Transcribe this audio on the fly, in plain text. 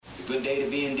Good day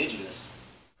to be indigenous.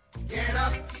 Get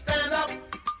up, stand up.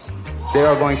 They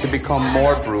are going to become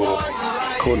more brutal.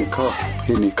 Hitting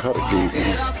the cut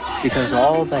again. Because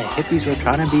all the hippies were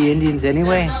trying to be Indians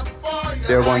anyway.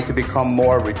 They're going to become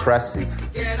more repressive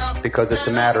because it's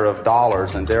a matter of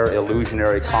dollars and their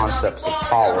illusionary concepts of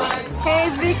power. Hey,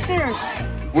 Victor.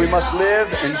 We must live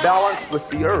in balance with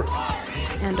the earth.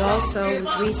 And also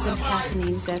with recent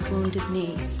happenings at Wounded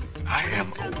Knee. I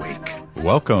am awake.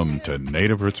 Welcome to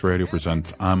Native Roots Radio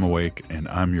Presents I'm Awake, and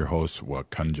I'm your host,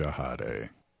 Wakanja Hade.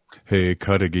 Hey,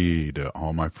 Kadagi to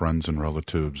all my friends and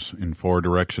relatives in four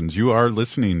directions. You are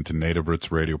listening to Native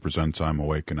Roots Radio Presents I'm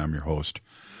Awake, and I'm your host,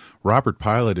 Robert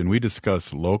Pilot, and we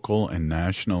discuss local and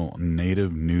national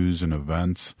Native news and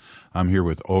events. I'm here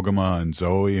with Ogimaa and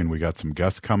Zoe, and we got some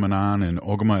guests coming on. And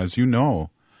Ogimaa, as you know,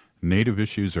 Native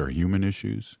issues are human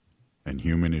issues, and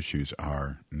human issues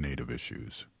are Native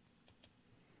issues.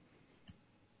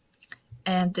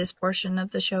 And this portion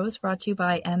of the show is brought to you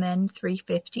by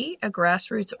MN350, a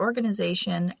grassroots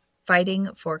organization fighting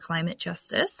for climate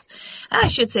justice. And I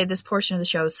should say this portion of the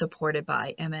show is supported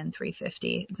by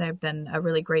MN350. They've been a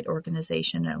really great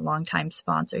organization and a longtime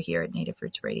sponsor here at Native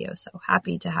Roots Radio. So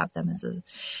happy to have them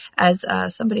as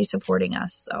somebody supporting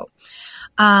us. So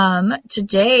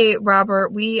today,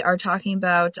 Robert, we are talking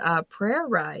about Prayer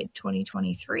Ride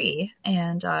 2023.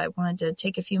 And I wanted to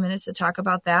take a few minutes to talk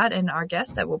about that, and our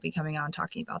guest that will be coming on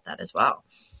talking about that as well.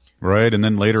 Right, and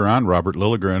then later on, Robert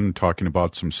Lilligren talking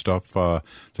about some stuff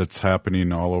that's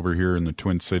happening all over here in the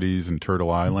Twin Cities and Turtle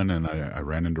Island, and I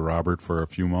ran into Robert for a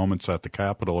few moments at the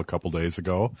Capitol a couple days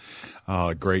ago.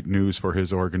 Great news for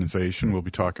his organization. We'll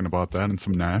be talking about that and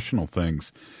some national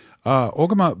things.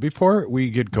 Ogimaa, before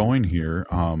we get going here,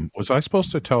 was I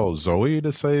supposed to tell Zoe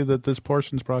to say that this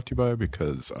portion's brought to you by?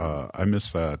 Because I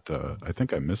missed that. I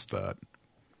think I missed that.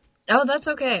 Oh, that's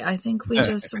okay. I think we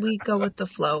go with the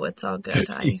flow. It's all good.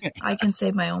 I can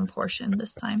save my own portion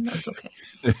this time. That's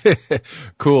okay.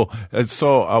 Cool. And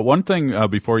so one thing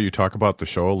before you talk about the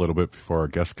show a little bit, before our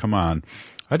guests come on,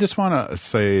 I just want to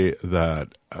say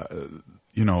that,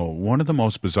 one of the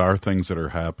most bizarre things that are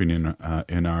happening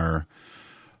in our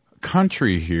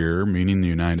country here, meaning the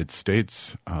United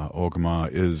States, Ogimaa,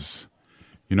 is...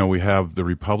 we have the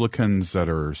Republicans that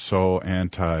are so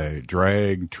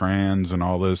anti-drag, trans, and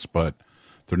all this, but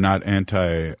they're not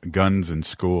anti-guns in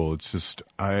school. It's just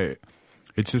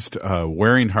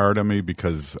wearing hard on me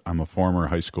because I'm a former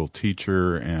high school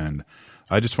teacher, and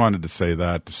I just wanted to say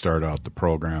that to start out the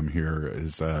program here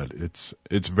is that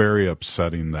it's very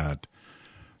upsetting that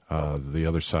the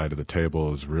other side of the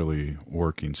table is really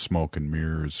working smoke and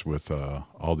mirrors with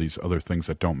all these other things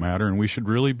that don't matter, and we should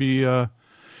really be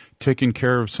taking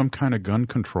care of some kind of gun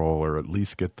control, or at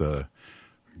least get the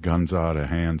guns out of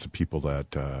hands of people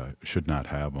that should not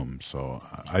have them. So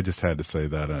I just had to say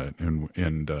that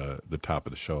in the top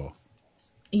of the show.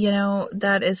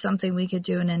 That is something we could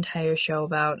do an entire show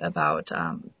about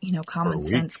common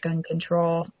sense gun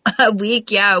control. A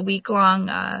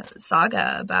week-long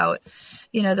saga about,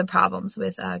 the problems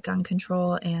with gun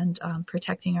control and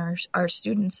protecting our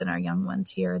students and our young ones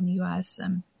here in the U.S.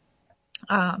 and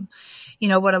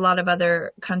what a lot of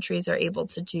other countries are able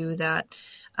to do that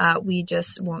we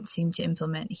just won't seem to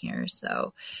implement here.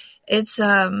 So it's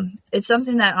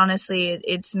something that honestly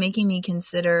it's making me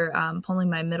consider pulling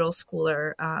my middle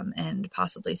schooler and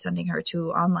possibly sending her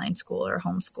to online school or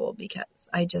homeschool, because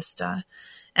I just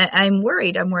I'm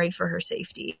worried. I'm worried for her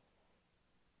safety.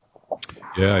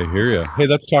 Yeah, I hear you. Hey,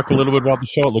 let's talk a little bit about the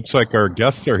show. It looks like our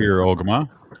guests are here, Ogimaa.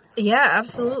 Yeah,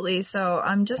 absolutely. So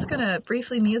I'm just going to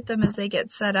briefly mute them as they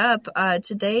get set up.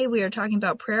 Today we are talking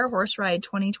about Prayer Horse Ride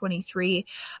 2023,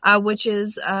 which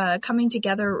is coming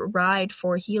together ride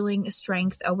for healing,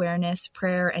 strength, awareness,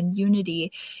 prayer, and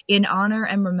unity in honor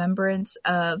and remembrance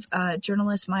of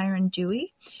journalist Myron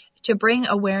Dewey, to bring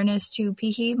awareness to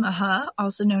Peehee Mu'huh,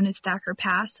 also known as Thacker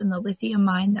Pass, and the lithium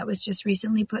mine that was just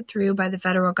recently put through by the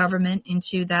federal government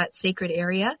into that sacred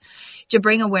area, to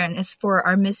bring awareness for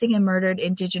our missing and murdered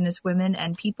indigenous women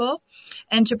and people,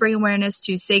 and to bring awareness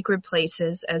to sacred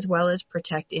places as well as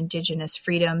protect indigenous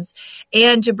freedoms,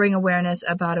 and to bring awareness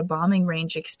about a bombing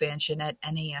range expansion at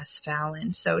NAS Fallon.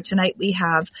 So tonight we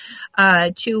have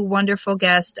two wonderful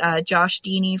guests, Josh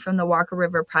Dini from the Walker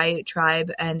River Paiute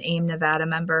Tribe, an AIM Nevada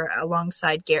member,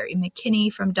 alongside Gary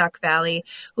McKinny from Duck Valley,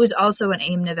 who is also an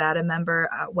AIM Nevada member.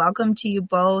 Welcome to you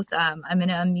both. I'm going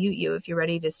to unmute you if you're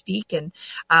ready to speak, and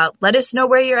let us know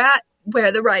where you're at,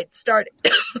 where the ride started.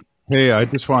 Hey, I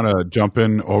just want to jump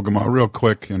in, Ogimaa, real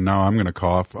quick, and now I'm going to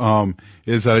cough.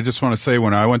 Is that I just want to say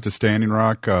when I went to Standing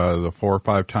Rock, the 4 or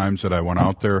 5 times that I went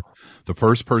out there, the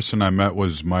first person I met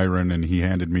was Myron, and he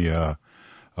handed me a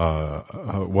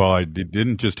well,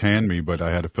 didn't just hand me, but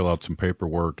I had to fill out some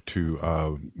paperwork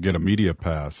to get a media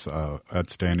pass at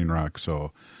Standing Rock.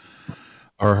 So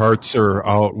our hearts are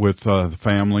out with the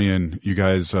family and you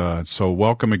guys. So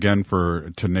welcome again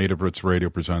to Native Roots Radio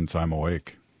Presents I'm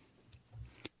Awake.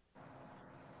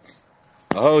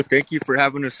 Oh, thank you for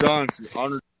having us on. It's an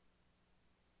honor.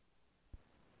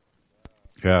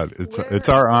 Yeah, it's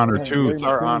our honor too. It's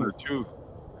our honor too.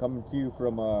 Coming to you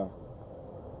from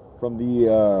the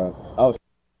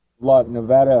Outlaw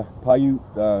Nevada Paiute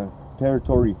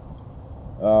territory.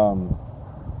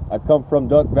 I come from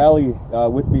Duck Valley.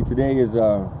 With me today is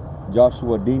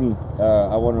Joshua Dini.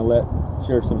 I want to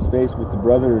share some space with the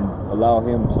brother and allow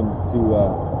him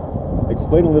to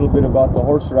explain a little bit about the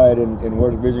horse ride and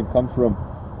where the vision comes from.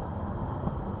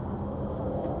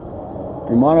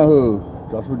 Mu'huh,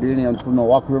 Joshua Dini. I'm from the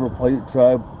Walker River Paiute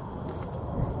tribe.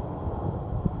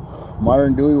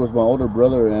 Myron Dewey was my older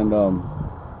brother, and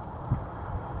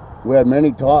we had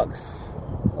many talks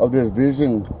of this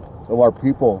vision of our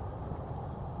people.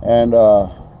 And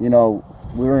we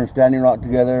were in Standing Rock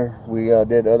together. We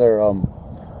did other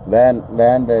land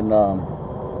and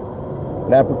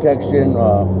land protection,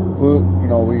 food.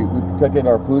 We protected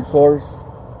our food source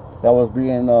that was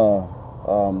being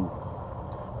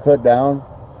cut down.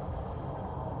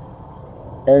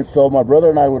 And so my brother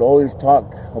and I would always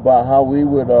talk about how we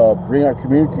would bring our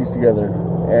communities together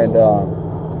and,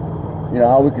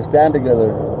 how we could stand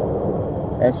together.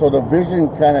 And so the vision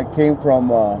kind of came from,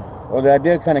 the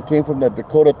idea kind of came from the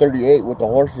Dakota 38 with the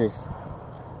horses.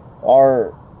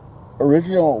 Our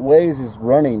original ways is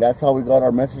running. That's how we got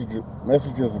our messages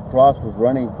across, was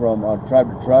running from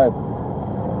tribe to tribe.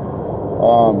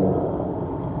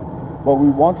 But we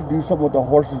want to do something with the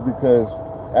horses because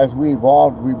as we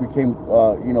evolved, we became,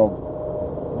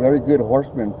 very good horse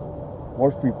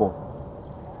people.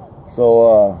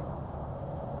 So,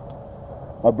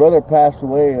 my brother passed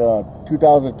away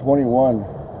 2021,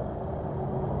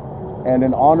 and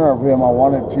in honor of him, I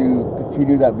wanted to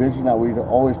continue that vision that we'd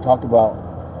always talked about.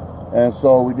 And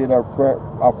so we did our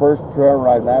first prayer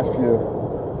ride last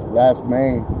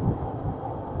May,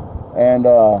 and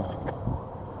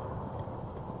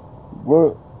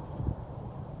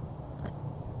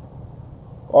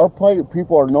our Paiute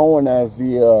people are known as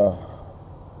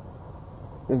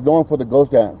is known for the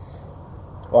ghost dance.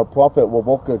 Our prophet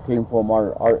Wovoka came from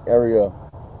our area.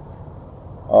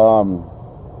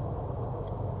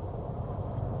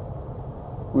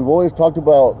 We've always talked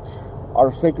about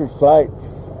our sacred sites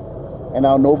and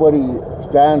how nobody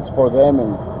stands for them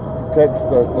and protects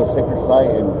the sacred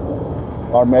site and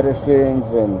our medicines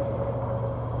and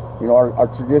our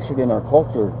tradition and our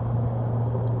culture.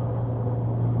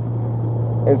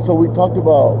 And so we talked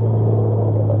about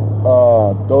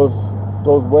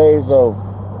those ways of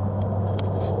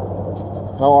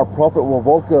how our prophet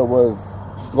Wovoka was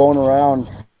going around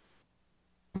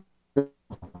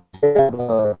he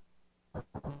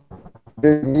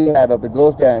had of the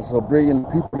ghost dance, so bringing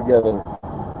people together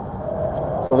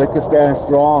so they could stand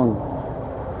strong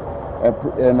and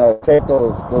take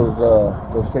those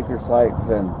sacred sites.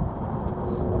 And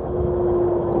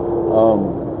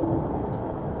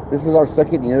this is our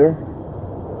second year.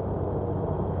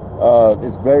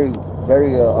 It's very,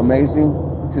 very amazing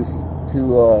to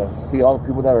see all the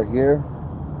people that are here.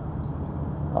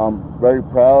 I'm very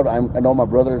proud. I know my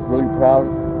brother is really proud.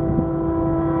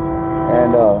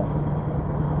 And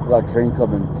we got a train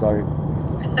coming. Sorry.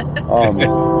 Well,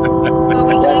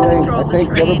 we can't control the train,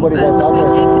 everybody but that's out we there.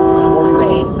 can't control the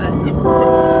train.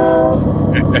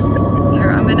 But here,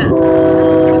 I'm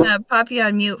gonna pop you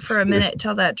on mute for a minute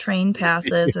till that train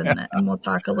passes, and we'll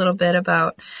talk a little bit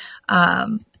about,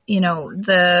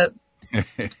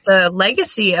 the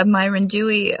legacy of Myron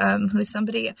Dewey, who's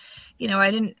somebody,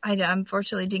 I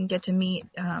unfortunately didn't get to meet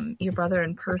your brother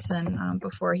in person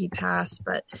before he passed,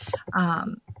 but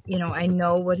I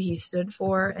know what he stood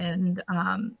for and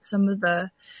some of the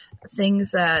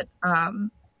things that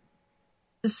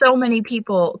so many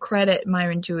people credit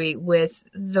Myron Dewey with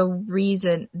the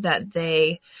reason that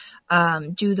they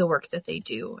do the work that they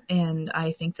do. And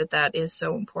I think that is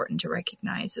so important to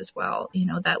recognize as well.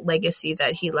 That legacy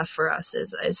that he left for us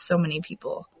is so many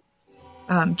people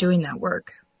doing that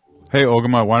work. Hey,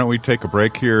 Ogimaa, why don't we take a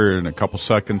break here in a couple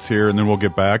seconds here, and then we'll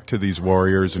get back to these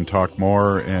warriors and talk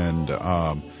more, and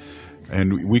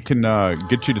we can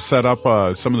get you to set up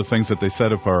some of the things that they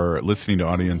said if our listening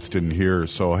audience didn't hear.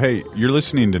 So, hey, you're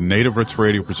listening to Native Roots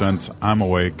Radio Presents I'm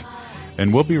Awake,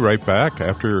 and we'll be right back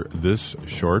after this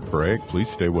short break. Please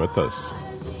stay with us.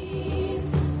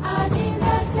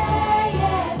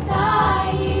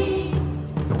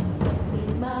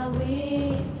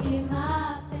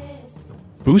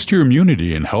 Boost your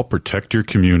immunity and help protect your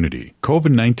community.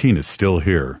 COVID-19 is still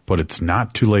here, but it's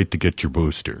not too late to get your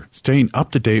booster. Staying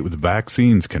up to date with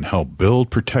vaccines can help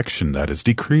build protection that has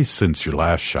decreased since your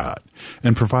last shot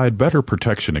and provide better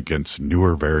protection against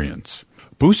newer variants.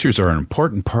 Boosters are an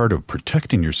important part of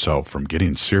protecting yourself from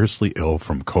getting seriously ill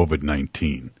from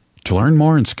COVID-19. To learn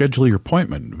more and schedule your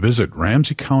appointment, visit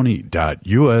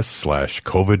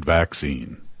ramseycounty.us/COVID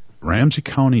vaccine.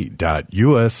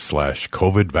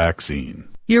 ramseycounty.us/COVID vaccine.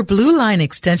 Your Blue Line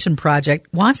Extension Project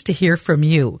wants to hear from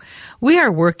you. We are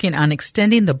working on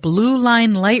extending the Blue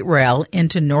Line light rail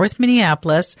into North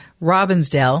Minneapolis,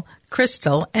 Robbinsdale,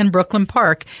 Crystal, and Brooklyn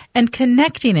Park and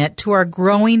connecting it to our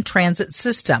growing transit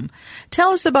system.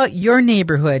 Tell us about your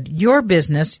neighborhood, your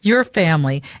business, your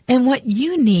family, and what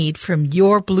you need from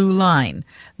your Blue Line.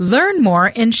 Learn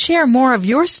more and share more of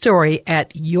your story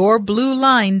at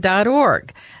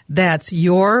yourblueline.org. That's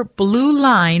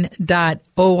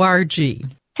yourblueline.org.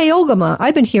 Hey, Ogimaa,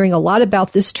 I've been hearing a lot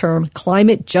about this term,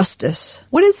 climate justice.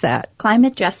 What is that?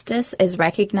 Climate justice is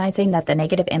recognizing that the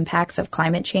negative impacts of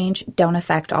climate change don't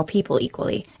affect all people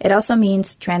equally. It also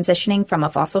means transitioning from a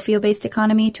fossil fuel-based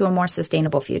economy to a more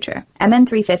sustainable future.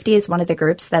 MN350 is one of the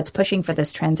groups that's pushing for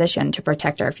this transition to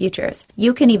protect our futures.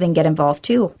 You can even get involved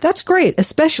too. That's great,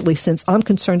 especially since I'm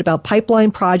concerned about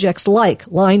pipeline projects like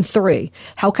Line 3.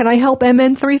 How can I help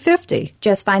MN350?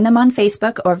 Just find them on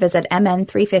Facebook or visit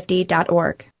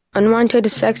mn350.org. Unwanted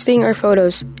sexting or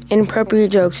photos, inappropriate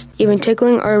jokes, even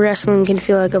tickling or wrestling can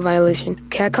feel like a violation.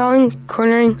 Catcalling,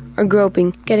 cornering, or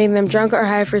groping, getting them drunk or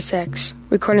high for sex,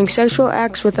 recording sexual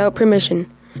acts without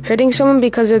permission, hurting someone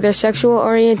because of their sexual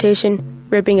orientation,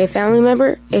 raping a family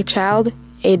member, a child,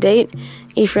 a date,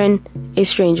 a friend, a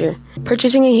stranger,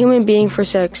 purchasing a human being for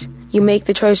sex. You make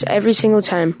the choice every single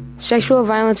time. Sexual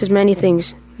violence is many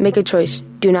things. Make a choice.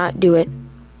 Do not do it.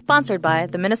 Sponsored by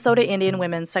the Minnesota Indian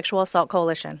Women's Sexual Assault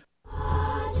Coalition.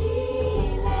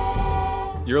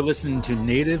 You're listening to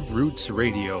Native Roots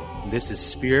Radio. This is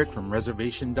Spirit from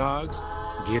Reservation Dogs.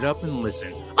 Get up and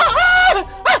listen.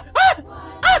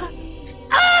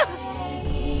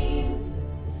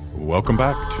 Welcome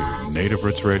back to Native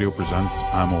Roots Radio presents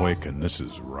I'm Awake, and this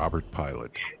is Robert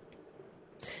Pilot.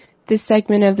 This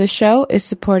segment of the show is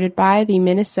supported by the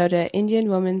Minnesota Indian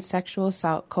Women's Sexual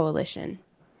Assault Coalition.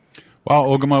 Well,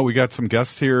 Ogimaa, we got some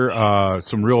guests here,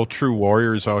 some real true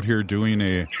warriors out here doing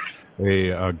a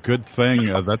good thing.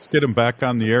 Let's get them back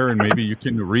on the air, and maybe you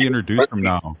can reintroduce them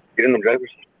now. Get in the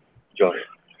driver's Josh.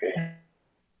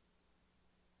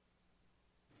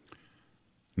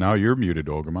 Now you're muted,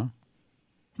 Ogimaa.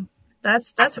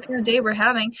 That's the kind of day we're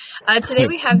having. Today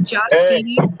we have Josh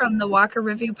Dini from the Walker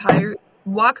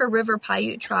River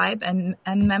Paiute tribe and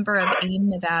a member of AIM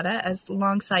Nevada, as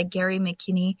alongside Gary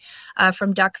McKinny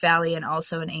from Duck Valley and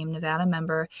also an AIM Nevada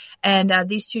member. And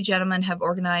these two gentlemen have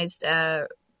organized a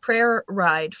prayer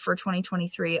ride for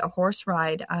 2023, a horse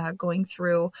ride going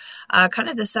through kind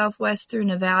of the southwest through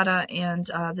Nevada. And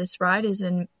this ride is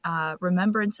in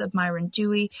remembrance of Myron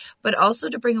Dewey, but also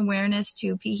to bring awareness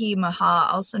to Peehee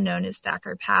Mu'huh, also known as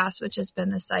Thacker Pass, which has been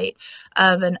the site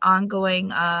of an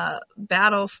ongoing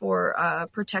battle for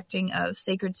protecting of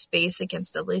sacred space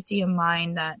against a lithium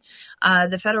mine that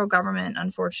the federal government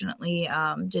unfortunately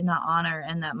did not honor,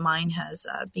 and that mine has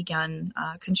begun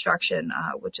construction,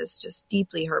 which is just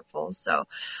deeply hurtful. So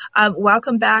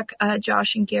welcome back,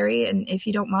 Josh and Gary, and if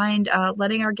you don't mind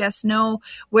letting our guests know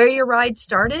where your ride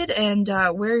started and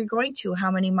where you're going to.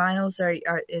 How many miles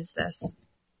is this?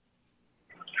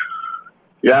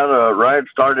 Yeah, the ride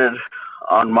started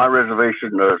on my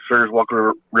reservation, the Sears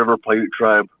Walker River Paiute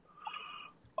tribe.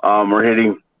 We're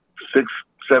hitting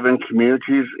 6-7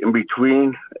 communities in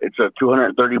between. It's a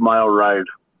 230-mile ride.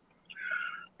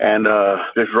 And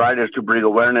this ride is to bring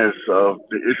awareness of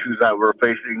the issues that we're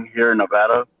facing here in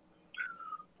Nevada.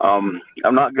 I'm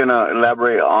not going to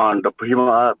elaborate on the Peehee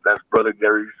Mu'huh, that's Brother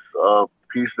Gary's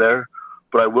piece there,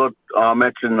 but I will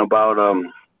mention about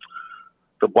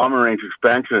the bombing range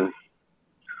expansion,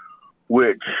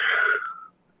 which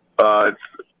it's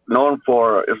known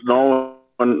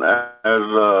as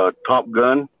Top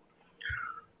Gun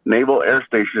Naval Air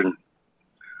Station.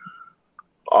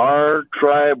 Our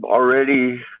tribe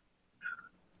already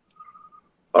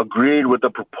agreed with the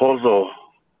proposal.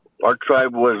 Our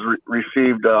tribe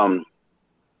received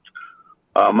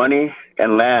money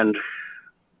and land.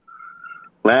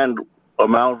 Land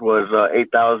amount was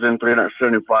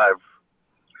 $8,375.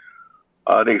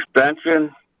 The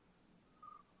expansion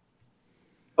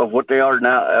of what they are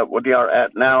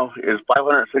at now is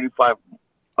 575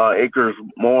 acres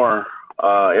more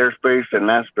airspace and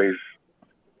land space.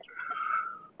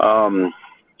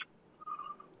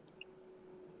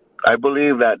 I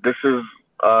believe that this is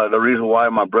the reason why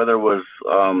my brother was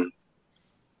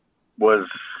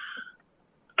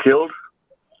killed,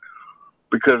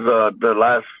 because the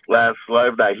last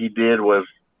live that he did was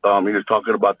he was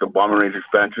talking about the bombing range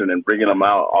expansion and bringing them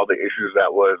out all the issues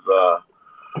that was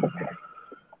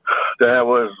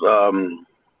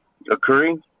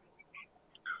occurring.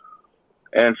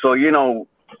 And so,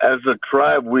 as a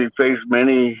tribe, we face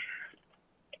many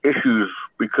issues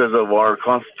because of our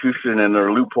constitution and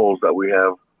our loopholes that we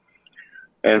have.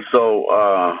 And so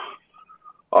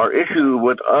our issue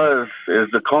with us is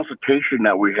the consultation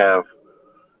that we have.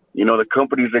 The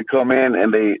companies that come in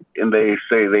and they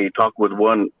say they talk with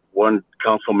one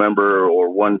council member or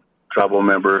one tribal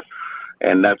member,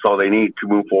 and that's all they need to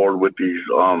move forward with these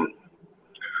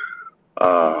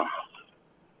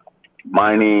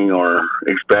mining or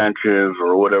expansions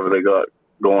or whatever they got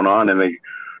going on, and they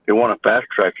want to fast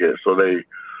track it, so they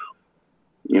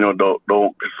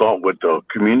don't consult with the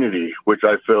community, which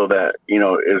I feel that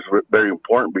is very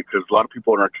important, because a lot of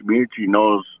people in our community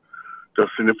knows the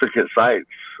significant sites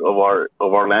of our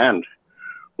land,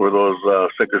 where those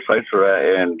sacred sites are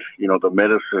at, and the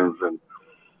medicines and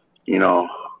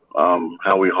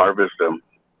how we harvest them.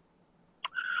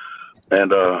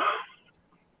 And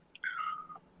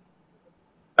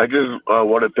I just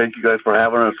want to thank you guys for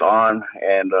having us on,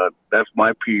 and that's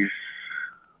my piece.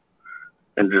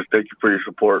 And just thank you for your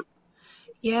support.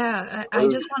 Yeah, I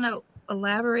just want to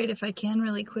elaborate, if I can,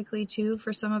 really quickly, too,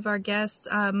 for some of our guests.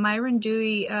 Myron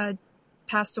Dewey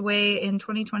passed away in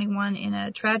 2021 in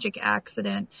a tragic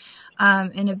accident,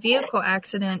 in a vehicle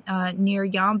accident near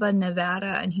Yamba,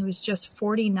 Nevada, and he was just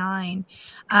 49.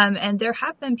 And there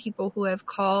have been people who have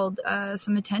called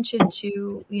some attention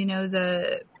to,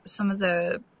 some of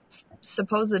the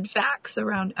supposed facts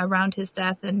around his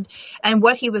death, and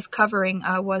what he was covering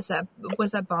was that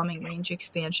bombing range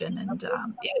expansion. And I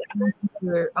don't think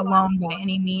you're alone by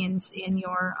any means in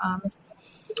your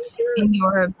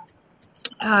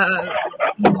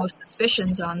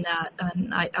suspicions on that.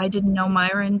 And I didn't know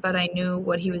Myron, but I knew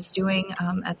what he was doing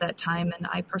at that time, and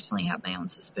I personally have my own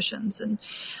suspicions. And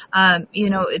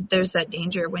there's that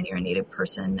danger when you're a Native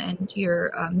person and you're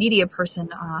a media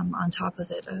person on top of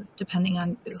it, depending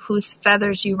on whose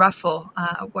feathers you ruffle,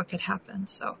 what could happen.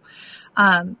 So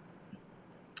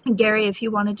Gary, if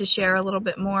you wanted to share a little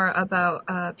bit more about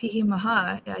Peehee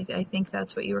Mu'huh, I think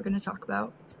that's what you were going to talk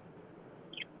about.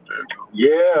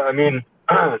 Yeah,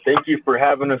 thank you for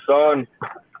having us on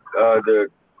the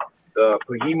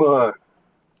Peehee Mu'huh.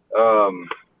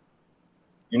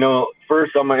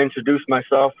 First I'm gonna introduce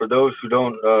myself for those who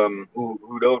don't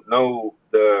know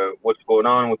what's going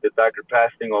on with the Thacker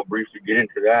Pass thing. I'll briefly get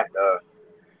into that.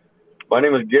 My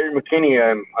name is Gary McKinny.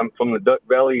 I'm from the Duck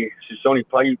Valley Shoshone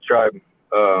Paiute tribe.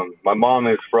 My mom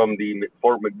is from the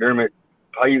Fort McDermott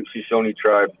Paiute Shoshone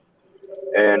tribe,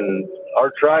 and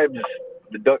our tribes,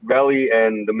 the Duck Valley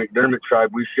and the McDermott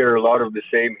tribe, we share a lot of the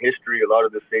same history, a lot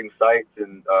of the same sites.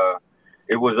 And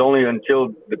it was only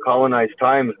until the colonized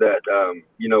times that,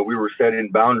 we were set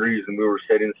in boundaries and we were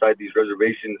set inside these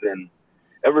reservations. And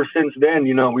ever since then,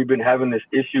 we've been having this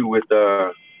issue with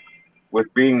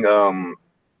being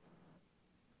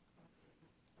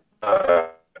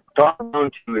talked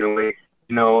down to in a way,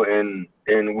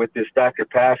 and with this Thacker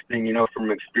Pass thing,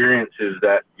 from experiences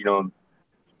that,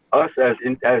 us as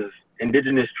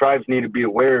indigenous tribes need to be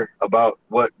aware about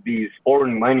what these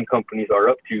foreign mining companies are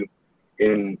up to,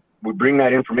 and we bring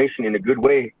that information in a good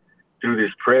way through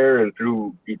this prayer and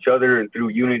through each other and through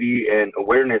unity and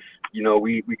awareness.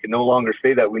 We can no longer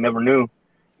say that we never knew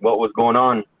what was going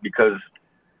on, because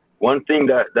one thing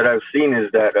that I've seen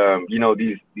is that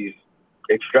these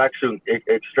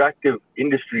extractive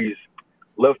industries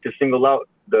love to single out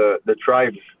the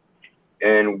tribes,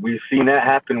 and we've seen that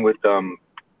happen with the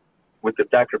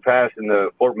Thacker Pass and the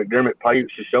Fort McDermott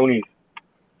Paiute Shoshones.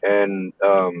 And,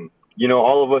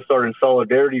 all of us are in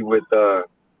solidarity with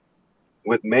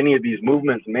many of these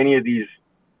movements, many of these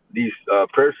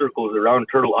prayer circles around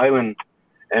Turtle Island,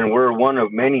 and we're one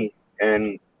of many.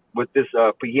 And with this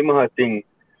Peehee Mu'huh thing,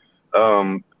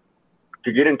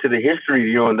 to get into the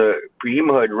history, the Peehee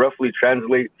Mu'huh roughly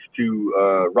translates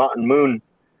to rotten moon,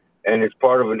 and it's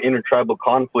part of an intertribal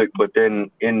conflict. But then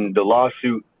in the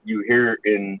lawsuit, you hear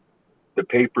in the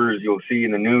papers, you'll see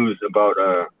in the news about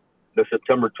the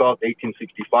September 12th,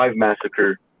 1865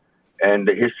 massacre, and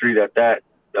the history that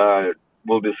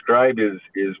will describe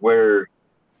is where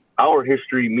our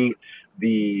history meets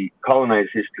the colonized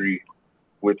history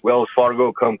with Wells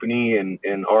Fargo Company and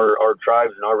our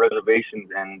tribes and our reservations,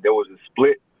 and there was a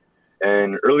split.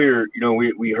 And earlier,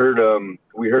 we heard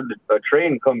a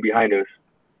train come behind us,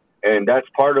 and that's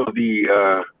part of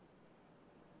the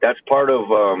that's part of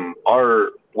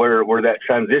where that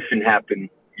transition happened,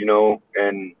 you know.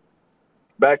 And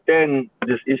back then,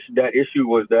 that issue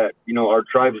was that, you know, our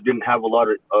tribes didn't have a lot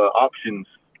of options,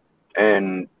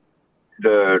 and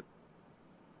the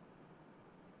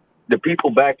people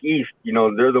back east, you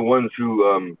know, they're the ones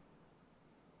who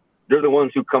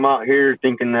come out here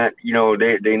thinking that, you know,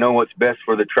 they know what's best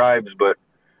for the tribes. But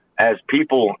as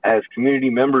people, as community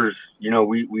members, you know,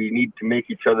 we need to make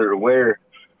each other aware.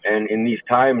 And in these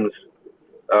times,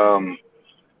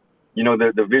 you know,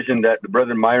 the vision that the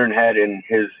brother Myron had and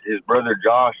his brother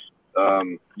Josh,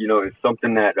 you know, it's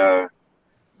something that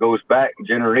goes back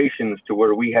generations to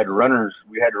where we had runners.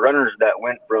 We had runners that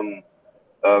went from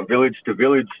village to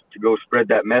village to go spread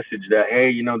that message that, hey,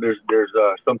 you know, there's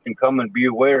something coming, be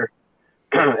aware.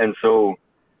 And so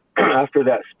after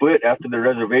that split, after the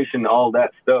reservation, all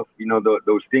that stuff, you know,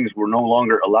 those things were no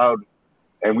longer allowed.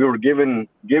 And we were given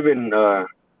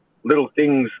little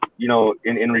things, you know,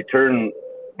 in return.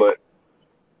 But,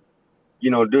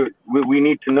 you know, we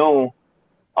need to know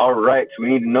our rights. We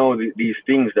need to know these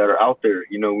things that are out there.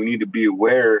 You know, we need to be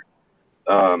aware.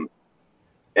 And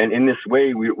in this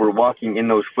way, we're walking in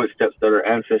those footsteps that our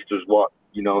ancestors walked,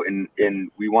 you know,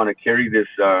 and we want to carry this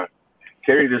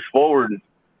forward,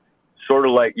 sort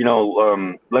of like, you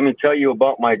know, let me tell you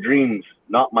about my dreams,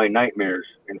 not my nightmares.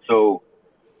 And so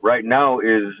right now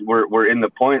we're in the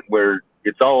point where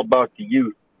it's all about the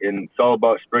youth, and it's all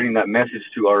about spreading that message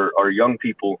to our young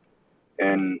people,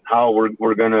 and how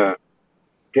we're going to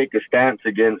take a stance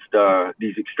against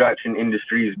these extraction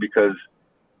industries, because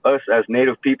us as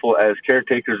Native people, as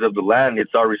caretakers of the land,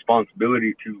 it's our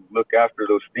responsibility to look after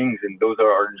those things, and those are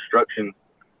our instructions.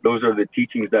 Those are the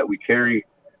teachings that we carry,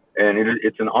 and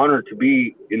it's an honor to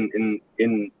be in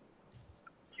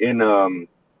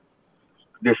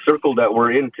this circle that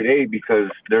we're in today,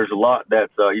 because there's a lot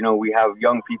that's you know, we have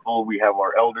young people, we have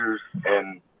our elders,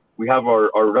 and we have our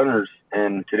runners.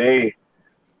 And today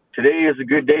is a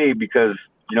good day because,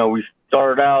 you know, we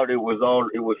started out, it was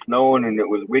snowing and it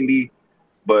was windy.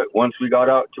 But once we got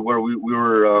out to where we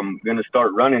were going to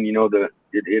start running, you know,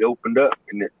 it opened up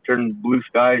and it turned blue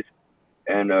skies.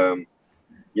 And,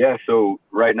 yeah, so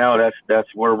right now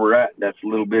that's where we're at. That's a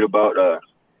little bit about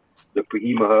the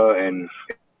Peehee Mu'huh,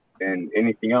 and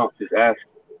anything else, just ask.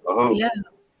 Yeah.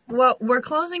 Well, we're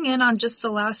closing in on just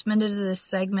the last minute of this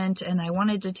segment, and I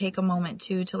wanted to take a moment,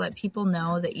 too, to let people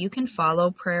know that you can follow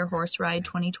Prayer Horse Ride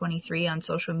 2023 on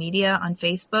social media, on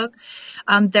Facebook.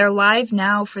 They're live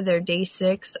now for their day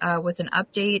 6 with an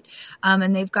update,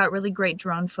 and they've got really great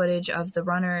drone footage of the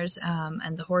runners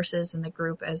and the horses and the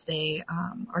group as they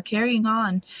are carrying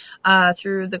on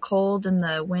through the cold and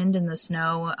the wind and the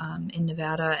snow in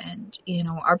Nevada. And, you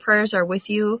know, our prayers are with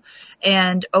you,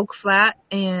 and Oak Flat,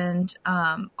 and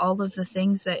all of the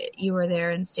things that you are there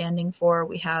and standing for.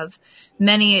 We have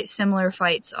many similar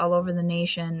fights all over the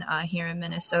nation. Here in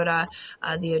Minnesota,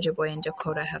 the Ojibwe and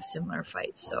Dakota have similar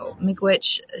fights. So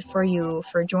miigwech for you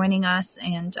for joining us,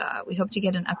 and we hope to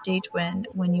get an update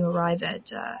when you arrive at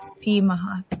Peehee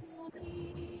Mu'huh.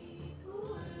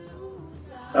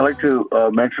 I'd like to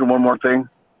mention one more thing,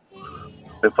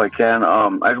 if I can.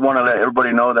 I just want to let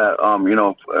everybody know that, you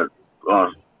know,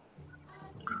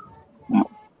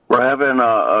 we're having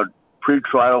a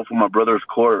pre-trial for my brother's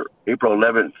court, April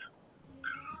 11th.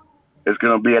 It's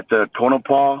going to be at the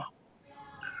Tonopah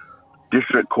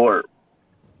District Court.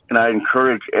 And I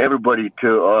encourage everybody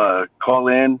to call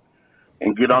in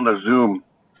and get on the Zoom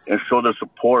and show their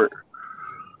support.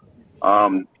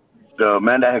 The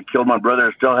man that had killed my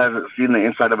brother still hasn't seen the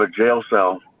inside of a jail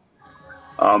cell.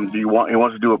 He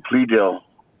wants to do a plea deal.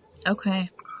 Okay.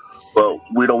 But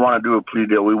we don't want to do a plea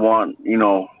deal. We want, you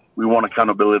know, we want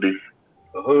accountability.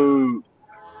 Oh.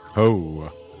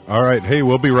 All right. Hey,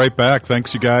 we'll be right back.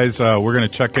 Thanks, you guys. We're going to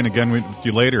check in again with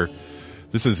you later.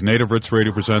 This is Native Roots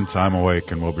Radio Presents I'm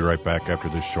Awake, and we'll be right back after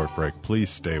this short break. Please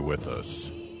stay with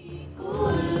us.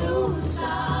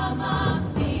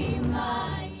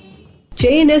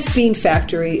 J&S Bean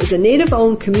Factory is a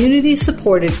native-owned,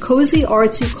 community-supported, cozy,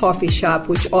 artsy coffee shop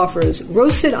which offers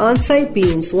roasted on-site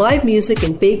beans, live music,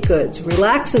 and baked goods.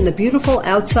 Relax in the beautiful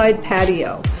outside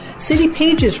patio. City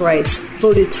Pages writes,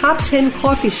 voted top 10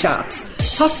 coffee shops.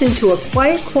 Tucked into a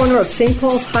quiet corner of St.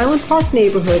 Paul's Highland Park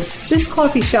neighborhood, this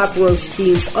coffee shop roasts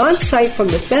beans on-site from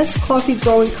the best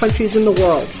coffee-growing countries in the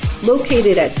world.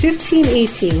 Located at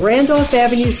 1518 Randolph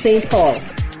Avenue, St. Paul.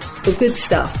 The good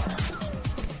stuff.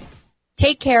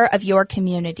 Take care of your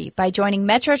community by joining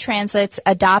Metro Transit's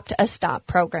Adopt a Stop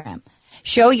program.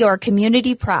 Show your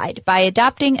community pride by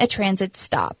adopting a transit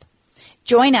stop.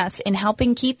 Join us in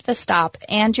helping keep the stop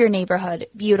and your neighborhood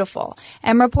beautiful,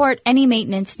 and report any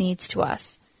maintenance needs to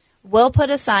us. We'll put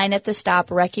a sign at the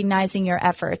stop recognizing your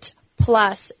efforts.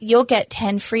 Plus, you'll get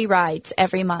 10 free rides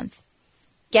every month.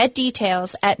 Get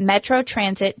details at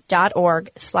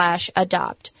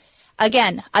metrotransit.org/adopt.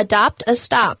 Again, adopt a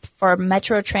stop for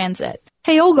Metro Transit.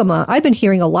 Hey, Ogimaa, I've been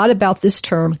hearing a lot about this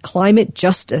term, climate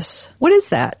justice. What is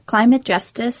that? Climate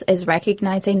justice is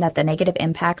recognizing that the negative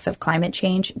impacts of climate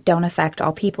change don't affect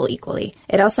all people equally.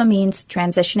 It also means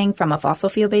transitioning from a fossil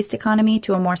fuel-based economy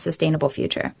to a more sustainable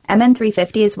future.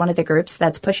 MN350 is one of the groups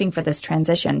that's pushing for this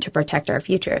transition to protect our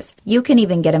futures. You can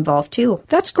even get involved too.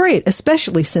 That's great,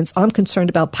 especially since I'm concerned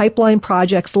about pipeline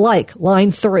projects like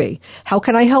Line 3. How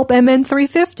can I help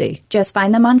MN350? Just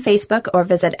find them on Facebook or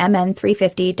visit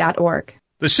mn350.org.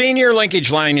 The Senior Linkage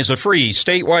Line is a free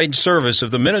statewide service of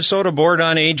the Minnesota Board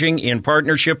on Aging in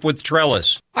partnership with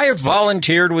Trellis. I have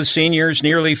volunteered with seniors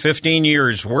nearly 15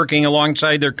 years, working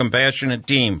alongside their compassionate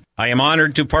team. I am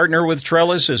honored to partner with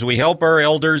Trellis as we help our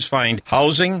elders find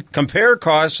housing, compare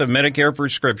costs of Medicare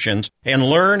prescriptions, and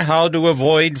learn how to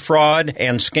avoid fraud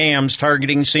and scams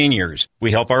targeting seniors.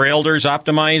 We help our elders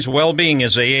optimize well-being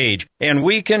as they age, and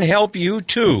we can help you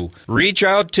too. Reach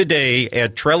out today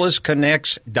at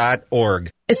trellisconnects.org.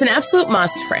 It's an absolute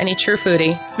must for any true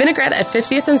foodie. Vinaigrette at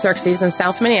 50th and Xerxes in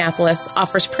South Minneapolis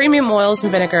offers premium oils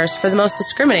and vinegars for the most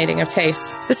discriminating of tastes.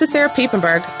 This is Sarah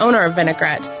Piepenberg, owner of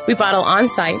Vinaigrette. We bottle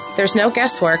on-site, there's no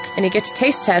guesswork, and you get to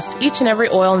taste test each and every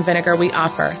oil and vinegar we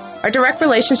offer. Our direct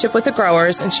relationship with the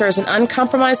growers ensures an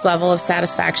uncompromised level of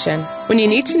satisfaction. When you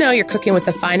need to know you're cooking with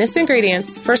the finest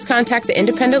ingredients, first contact the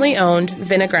independently owned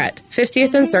Vinaigrette,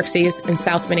 50th and Xerxes in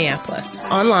South Minneapolis.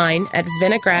 Online at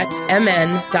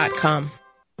vinaigrettemn.com.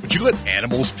 Would you let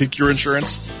animals pick your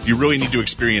insurance? Do you really need to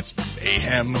experience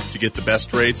mayhem to get the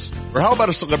best rates? Or how about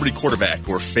a celebrity quarterback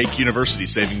or fake university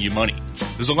saving you money?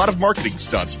 There's a lot of marketing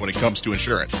stunts when it comes to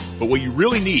insurance, but what you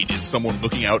really need is someone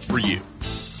looking out for you.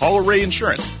 Call Array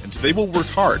Insurance, and they will work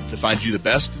hard to find you the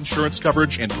best insurance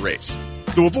coverage and rates.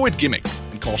 So avoid gimmicks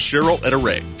and call Cheryl at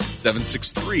Array,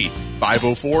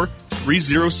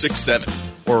 763-504-3067,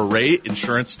 or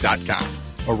arrayinsurance.com.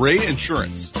 Array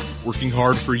Insurance, working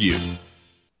hard for you.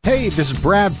 Hey, this is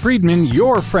Brad Friedman,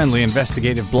 your friendly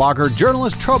investigative blogger,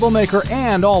 journalist, troublemaker,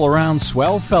 and all-around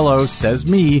swell fellow, says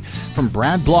me, from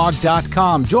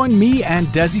bradblog.com. Join me and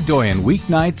Desi Doyen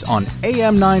weeknights on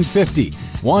AM 950.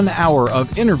 1 hour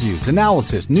of interviews,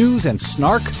 analysis, news, and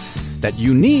snark that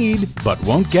you need but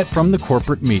won't get from the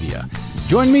corporate media.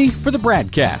 Join me for the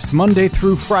Bradcast, Monday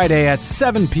through Friday at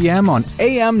 7 p.m. on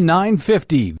AM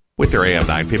 950. With your AM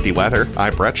 950 weather,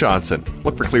 I'm Brett Johnson.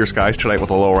 Look for clear skies tonight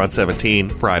with a low around 17,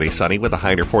 Friday sunny with a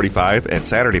high near 45, and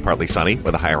Saturday partly sunny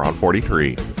with a high around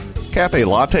 43. Cafe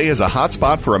Latte is a hot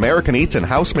spot for American eats and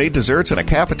house-made desserts in a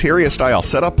cafeteria-style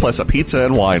setup plus a pizza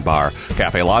and wine bar.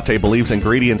 Cafe Latte believes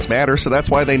ingredients matter, so that's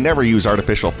why they never use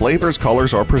artificial flavors,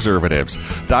 colors, or preservatives.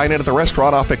 Dine in at the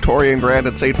restaurant off Victoria and Grand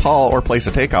in St. Paul or place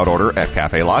a takeout order at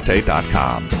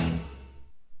cafelatte.com.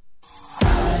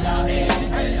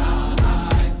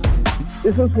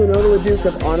 This is Winona LaDuke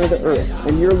of Honor the Earth,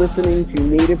 and you're listening to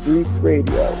Native Roots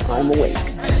Radio. I'm Awake.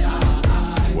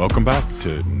 Welcome back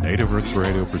to Native Roots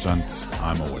Radio presents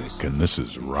I'm Awake, and this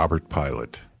is Robert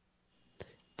Pilot.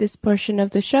 This portion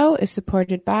of the show is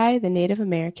supported by the Native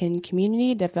American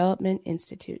Community Development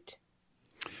Institute.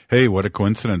 Hey, what a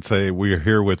coincidence. Hey, we are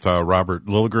here with Robert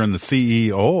Lilligren, the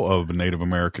CEO of Native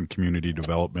American Community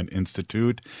Development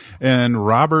Institute. And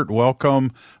Robert,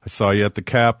 welcome. I saw you at the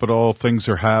Capitol. Things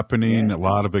are happening, a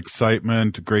lot of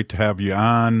excitement. Great to have you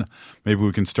on. Maybe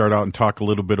we can start out and talk a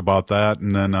little bit about that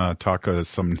and then talk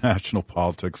some national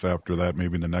politics after that,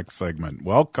 maybe in the next segment.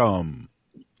 Welcome.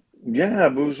 Yeah,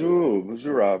 bonjour,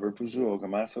 Robert, bonjour,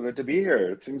 Ogimaa. So good to be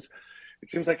here. It seems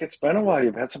like it's been a while.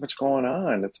 You've had so much going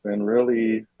on. It's been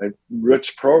really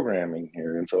rich programming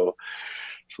here. And so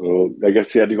I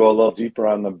guess you had to go a little deeper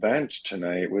on the bench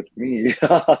tonight with me.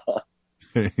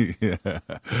 Yeah.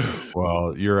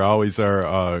 Well, you're always our,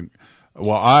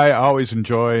 I always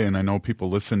enjoy, and I know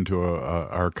people listen to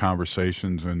our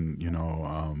conversations, and,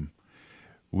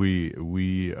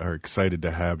 we are excited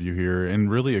to have you here and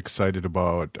really excited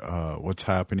about what's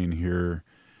happening here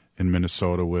in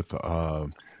Minnesota with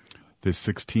the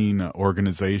 16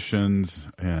 organizations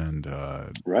and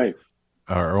right,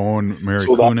 our own Mary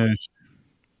Kunesh.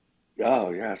 Oh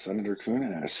yeah, Senator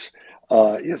Kunesh.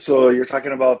 So you're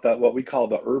talking about what we call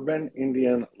the Urban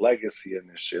Indian Legacy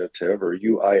Initiative, or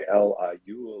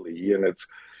UILIULE, and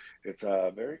it's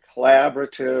a very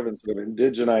collaborative and sort of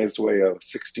indigenized way of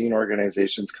 16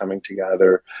 organizations coming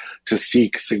together to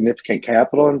seek significant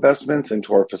capital investments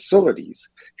into our facilities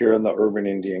here in the urban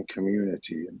Indian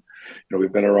community. And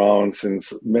we've been around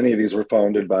since many of these were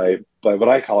founded by what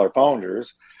I call our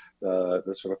founders,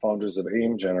 the sort of founders of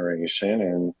AIM generation,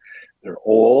 and they're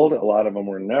old. A lot of them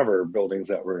were never buildings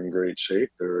that were in great shape.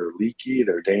 They're leaky,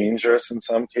 they're dangerous in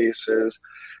some cases.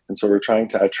 And so we're trying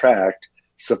to attract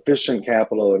sufficient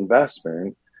capital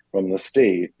investment from the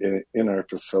state in our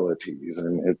facilities.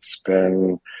 And it's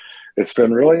been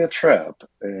really a trip.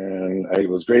 And it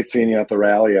was great seeing you at the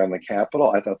rally on the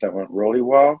Capitol. I thought that went really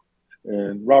well.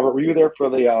 And Robert, were you there for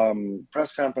the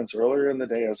press conference earlier in the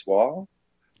day as well?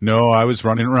 No, I was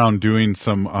running around doing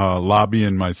some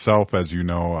lobbying myself, as you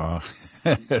know,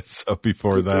 so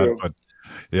before that. But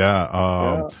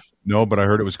no, but I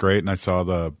heard it was great, and I saw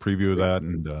the preview of that,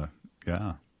 and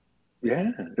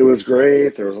Yeah, it was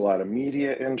great. There was a lot of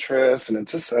media interest, and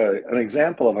it's just an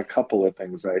example of a couple of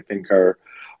things that I think are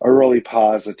really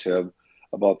positive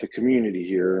about the community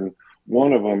here. And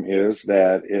one of them is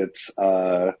that it's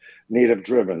Native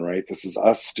driven, right? This is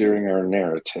us steering our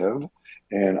narrative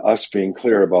and us being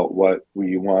clear about what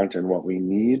we want and what we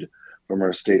need from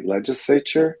our state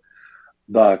legislature.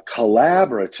 The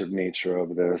collaborative nature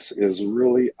of this is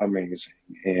really amazing.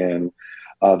 And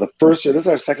the first year, this is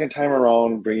our second time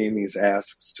around bringing these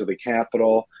asks to the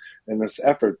Capitol, and this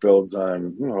effort builds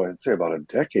on, I'd say about a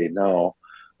decade now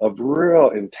of real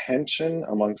intention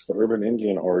amongst the urban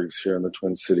Indian orgs here in the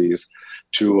Twin Cities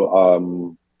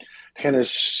to kind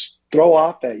of throw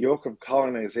off that yoke of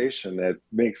colonization that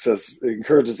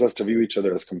encourages us to view each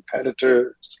other as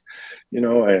competitors,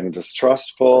 and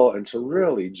distrustful, and to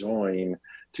really join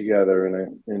together in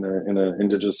an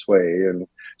indigenous way and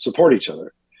support each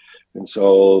other. And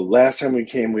so last time we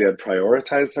came, we had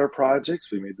prioritized our projects.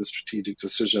 We made the strategic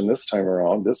decision this time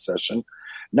around, this session,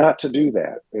 not to do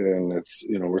that. And it's,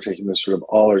 we're taking this sort of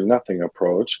all or nothing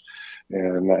approach.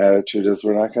 And the attitude is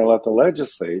we're not going to let the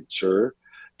legislature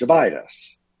divide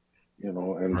us,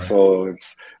 and so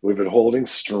we've been holding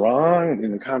strong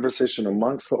in the conversation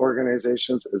amongst the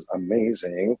organizations is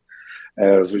amazing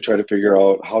as we try to figure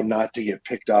out how not to get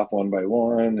picked off one by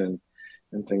one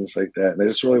and things like that. And I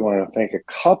just really want to thank a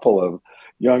couple of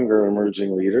younger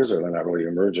emerging leaders, or they're not really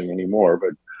emerging anymore,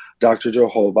 but Dr. Joe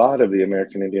Hobart of the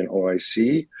American Indian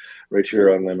OIC, right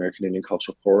here on the American Indian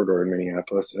Cultural Corridor in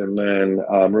Minneapolis, and then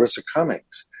Marissa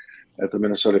Cummings at the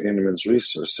Minnesota Indians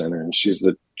Resource Center. And she's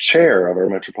the chair of our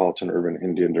Metropolitan Urban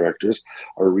Indian Directors,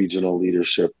 our regional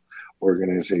leadership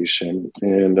organization.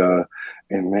 And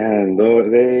man, though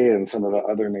they and some of the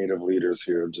other Native leaders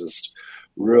here have just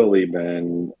really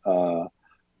been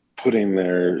putting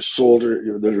their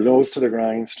nose to the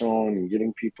grindstone and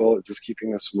getting people, just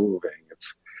keeping us moving.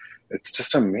 It's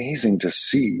just amazing to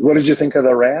see. What did you think of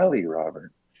the rally,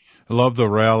 Robert? I love the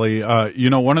rally.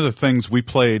 One of the things we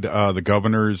played the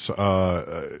governor's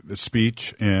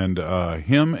speech, and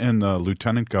him and the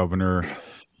lieutenant governor,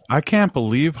 I can't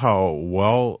believe how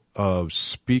well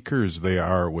speakers they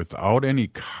are without any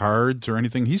cards or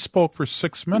anything. He spoke for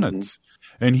 6 minutes,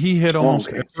 and he hit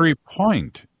almost every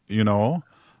point, and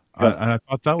I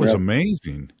thought that was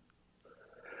amazing.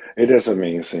 It is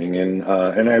amazing, and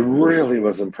I really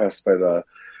was impressed by the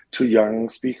two young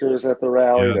speakers at the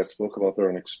rally that spoke about their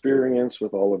own experience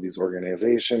with all of these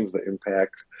organizations, the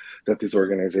impact that these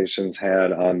organizations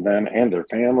had on them and their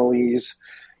families.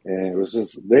 And it was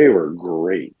just, they were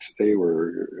great.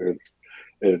 It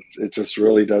just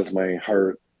really does my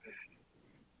heart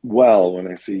well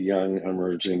when I see young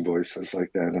emerging voices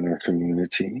like that in our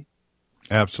community.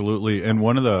 Absolutely. And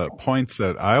one of the points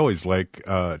that I always like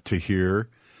to hear,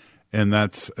 and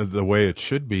that's the way it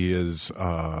should be, is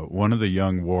one of the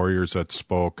young warriors that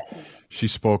spoke. She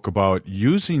spoke about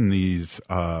using these,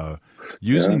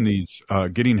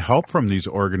 getting help from these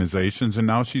organizations, and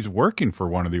now she's working for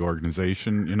one of the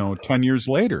organization, 10 years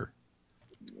later.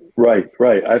 Right.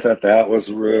 I thought that was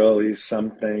really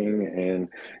something. And,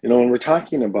 when we're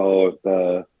talking about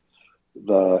the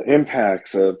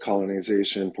impacts of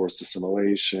colonization, forced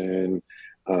assimilation,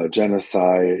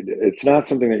 genocide, it's not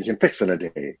something that you can fix in a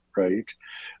day, right?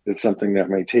 It's something that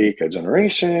might take a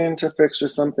generation to fix or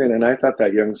something. And I thought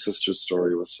that young sister's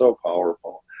story was so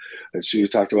powerful. And she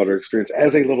talked about her experience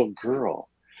as a little girl.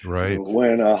 Right.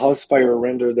 When a house fire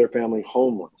rendered their family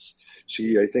homeless.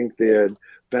 I think they had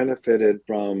benefited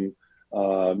from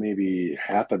maybe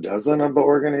half a dozen of the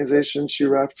organizations she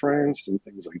referenced, and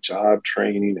things like job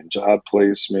training and job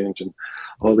placement and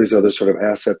all these other sort of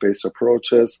asset-based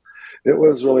approaches. It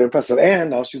was really impressive. And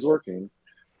now she's working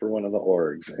for one of the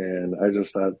orgs. And I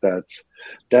just thought that's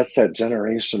that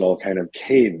generational kind of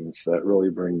cadence that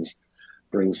really brings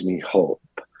me hope.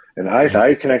 And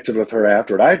I connected with her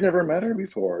afterward. I'd never met her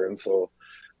before. And so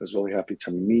I was really happy to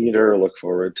meet her, look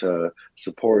forward to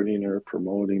supporting her,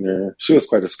 promoting her. She was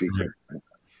quite a speaker.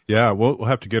 Yeah, we'll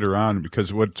have to get her on,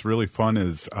 because what's really fun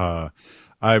is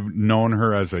I've known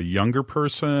her as a younger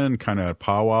person, kind of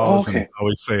powwows and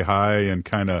always say hi and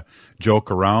kind of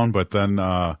joke around. But then,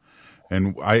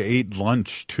 and I ate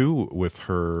lunch too with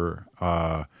her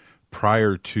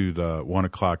prior to the 1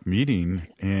 o'clock meeting,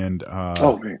 and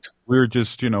we were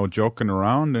just, joking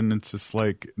around, and it's just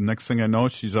like, next thing I know,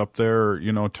 she's up there,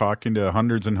 talking to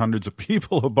hundreds and hundreds of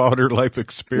people about her life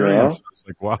experience. Yeah. It's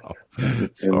like, wow.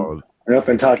 So I've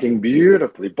been talking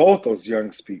beautifully, both those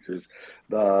young speakers.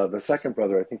 The second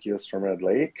brother, I think he was from Red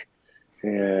Lake,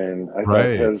 and I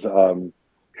thought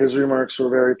his remarks were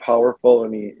very powerful,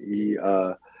 and he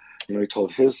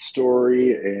told his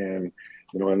story, and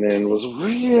then was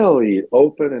really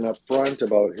open and upfront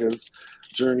about his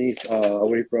journey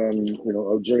away from,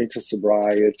 a journey to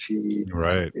sobriety.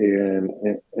 Right. And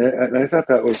I thought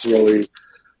that was really,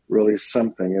 really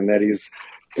something. And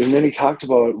and then he talked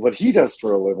about what he does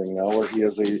for a living now, where he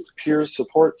is a peer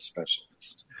support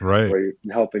specialist. Right. Where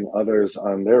he's helping others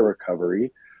on their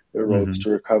recovery, their roads to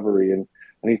recovery. And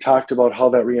he talked about how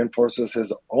that reinforces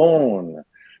his own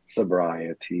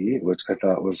sobriety, which I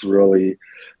thought was really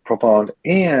profound,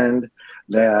 and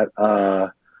that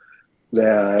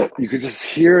you could just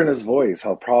hear in his voice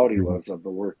how proud he was of the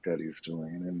work that he's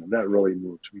doing, and that really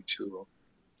moved me too.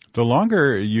 The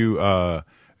longer you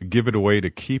give it away to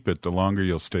keep it, the longer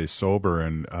you'll stay sober,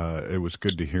 and it was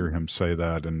good to hear him say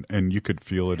that, and you could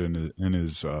feel it in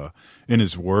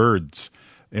his words,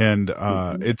 and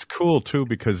it's cool too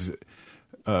because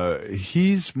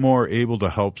he's more able to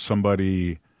help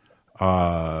somebody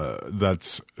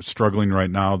that's struggling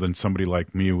right now than somebody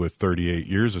like me with 38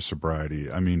 years of sobriety.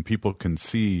 I mean, people can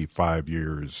see 5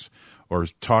 years or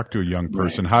talk to a young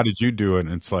person. Right. How did you do it?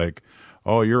 And it's like,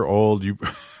 oh, you're old. You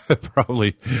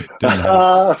probably didn't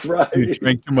you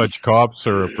drank too much cough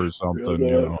syrup or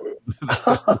something,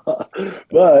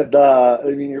 But,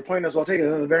 your point is well taken.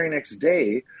 And then the very next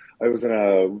day, I was in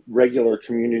a regular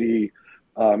community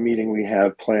meeting we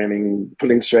have,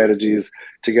 putting strategies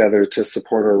together to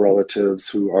support our relatives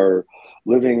who are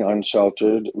living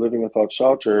unsheltered, living without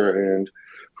shelter, and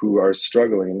who are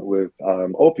struggling with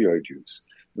opioid use.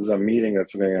 This is a meeting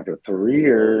that's been going on for 3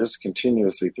 years,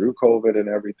 continuously through COVID and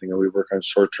everything, and we work on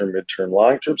short-term, mid-term,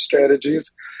 long-term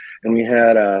strategies. And we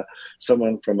had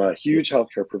someone from a huge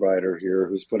healthcare provider here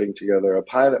who's putting together a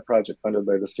pilot project funded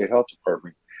by the state health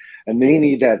department. And they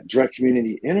need that direct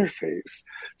community interface.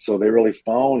 So they really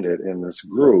found it in this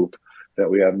group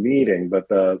that we have meeting. But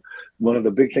one of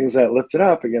the big things that lifted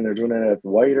up, again, they're doing it at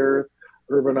White Earth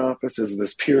Urban Office, is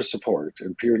this peer support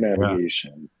and peer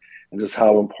navigation, and just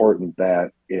how important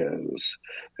that is.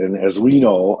 And as we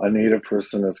know, a Native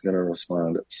person is going to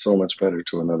respond so much better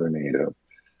to another Native.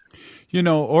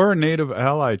 Or a Native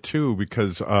ally too,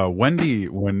 because Wendy,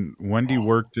 when Wendy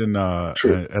worked at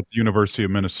the University of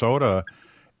Minnesota,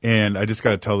 and I just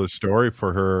got to tell this story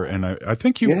for her, and I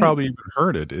think you've probably even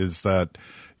heard it, is that,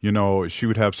 she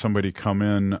would have somebody come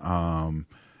in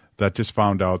that just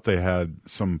found out they had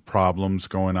some problems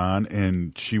going on,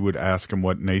 and she would ask them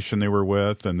what nation they were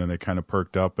with, and then they kind of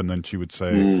perked up, and then she would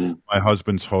say, my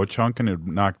husband's Ho-Chunk, and it would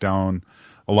knock down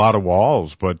a lot of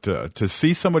walls. But to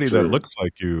see somebody that looks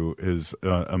like you is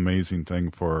an amazing thing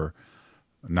for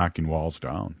knocking walls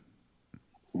down.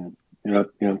 Yeah.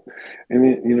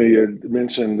 And, you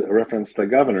mentioned, referenced the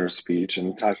governor's speech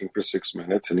and talking for 6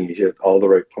 minutes, and he hit all the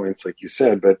right points, like you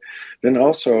said. But then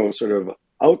also sort of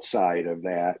outside of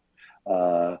that,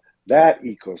 that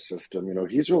ecosystem,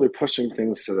 he's really pushing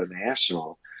things to the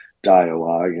national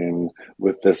dialogue. And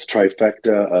with this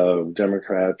trifecta of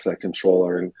Democrats that control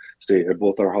our state,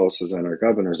 both our houses and our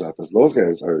governor's office, those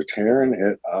guys are tearing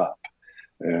it up.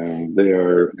 And they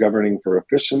are governing for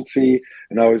efficiency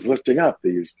and always lifting up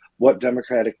what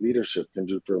democratic leadership can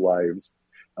do for lives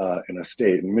in a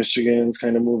state. And Michigan's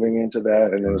kind of moving into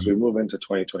that. And then as we move into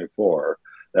 2024,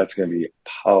 that's going to be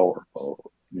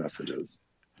powerful messages.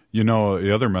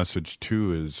 The other message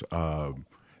too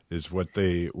is what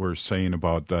they were saying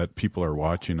about that people are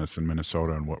watching us in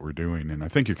Minnesota and what we're doing. And I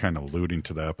think you're kind of alluding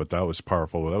to that, but that was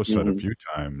powerful. That was said a few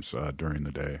times during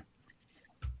the day.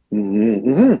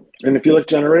 And if you look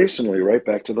generationally, right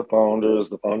back to the founders,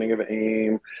 the founding of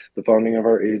AIM, the founding of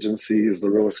our agencies, the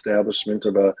real establishment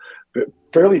of a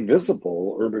fairly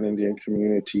visible urban Indian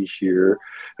community here.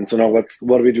 And so now what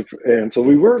do we do? And so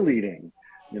we were leading,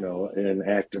 in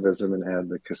activism and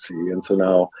advocacy. And so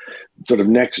now sort of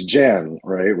next gen,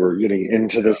 right? We're getting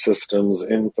into the systems,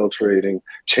 infiltrating,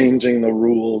 changing the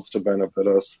rules to benefit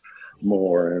us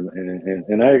more.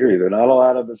 And I agree that not a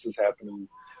lot of this is happening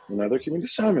in other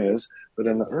communities. Some is, but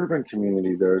in the urban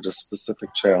community, there are just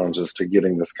specific challenges to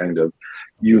getting this kind of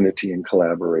unity and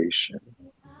collaboration.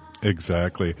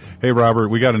 Exactly. Hey, Robert,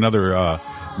 we got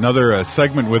another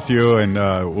segment with you, and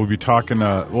we'll be talking.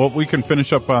 Well, we can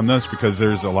finish up on this because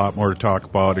there's a lot more to talk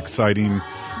about. Exciting,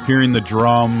 hearing the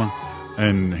drum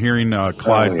and hearing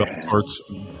Clyde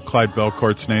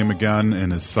Belcourt's name again,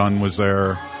 and his son was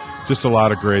there. Just a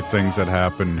lot of great things that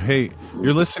happened. Hey,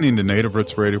 you're listening to Native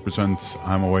Roots Radio Presents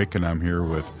I'm Awake, and I'm here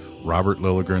with Robert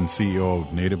Lilligren, CEO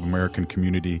of Native American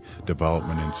Community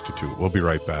Development Institute. We'll be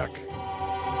right back.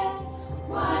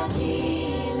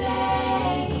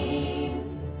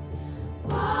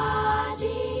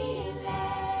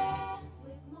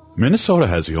 Minnesota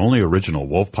has the only original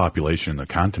wolf population in the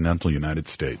continental United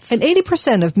States. And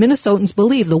 80% of Minnesotans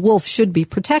believe the wolf should be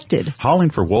protected.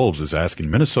 Howling for Wolves is asking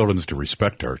Minnesotans to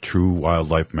respect our true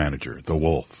wildlife manager, the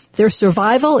wolf. Their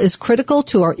survival is critical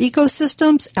to our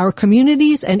ecosystems, our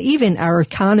communities, and even our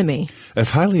economy.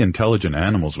 As highly intelligent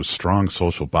animals with strong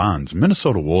social bonds,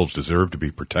 Minnesota wolves deserve to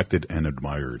be protected and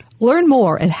admired. Learn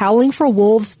more at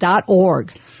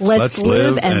howlingforwolves.org. Let's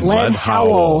live and let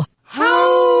howl.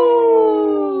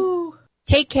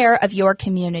 Take care of your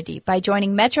community by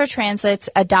joining Metro Transit's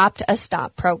Adopt a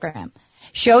Stop program.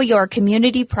 Show your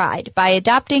community pride by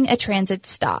adopting a transit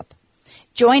stop.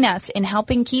 Join us in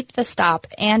helping keep the stop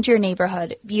and your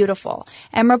neighborhood beautiful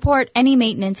and report any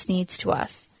maintenance needs to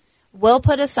us. We'll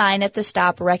put a sign at the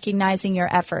stop recognizing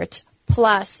your efforts,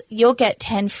 plus you'll get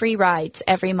 10 free rides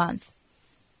every month.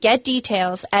 Get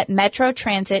details at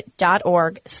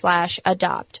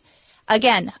metrotransit.org/adopt.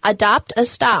 Again, adopt a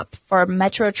stop for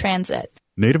Metro Transit.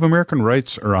 Native American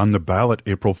rights are on the ballot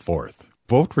April 4th.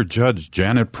 Vote for Judge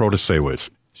Janet Protasiewicz.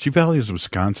 She values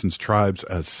Wisconsin's tribes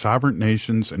as sovereign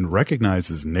nations and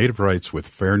recognizes Native rights with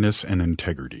fairness and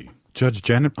integrity. Judge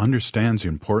Janet understands the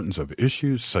importance of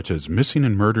issues such as missing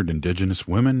and murdered Indigenous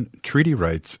women, treaty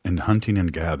rights, and hunting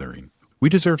and gathering. We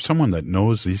deserve someone that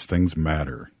knows these things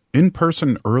matter.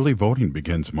 In-person early voting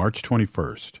begins March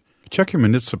 21st. Check your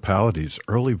municipality's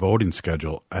early voting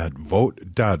schedule at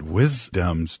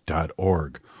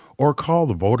vote.wisdems.org or call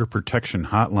the Voter Protection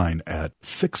Hotline at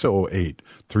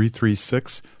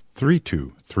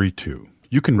 608-336-3232.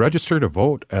 You can register to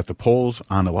vote at the polls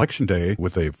on Election Day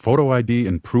with a photo ID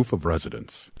and proof of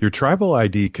residence. Your tribal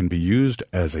ID can be used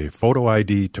as a photo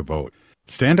ID to vote.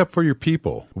 Stand up for your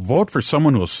people. Vote for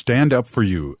someone who will stand up for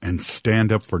you and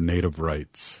stand up for Native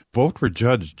rights. Vote for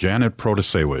Judge Janet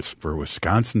Protasiewicz for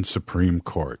Wisconsin Supreme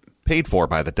Court. Paid for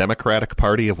by the Democratic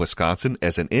Party of Wisconsin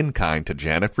as an in-kind to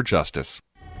Janet for Justice.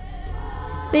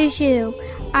 Bijou,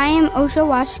 I am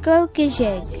Oshawashko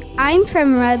Gijig. I'm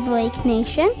from Red Lake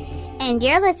Nation, and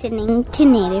you're listening to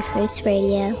Native Roots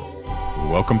Radio.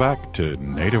 Welcome back to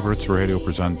Native Roots Radio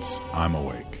Presents I'm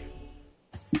Awake.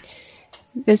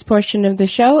 This portion of the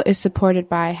show is supported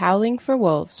by Howling for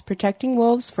Wolves, protecting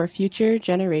wolves for future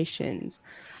generations.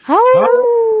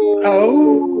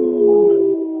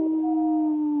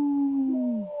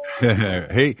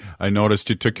 Hey, I noticed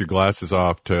you took your glasses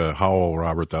off to howl,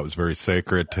 Robert. That was very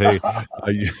sacred. Hey,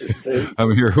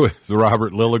 I'm here with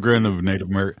Robert Lilligren of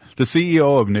the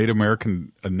CEO of Native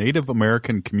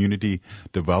American Community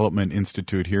Development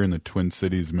Institute here in the Twin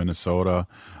Cities, Minnesota.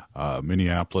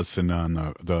 Minneapolis and on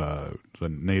the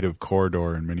Native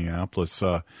Corridor in Minneapolis,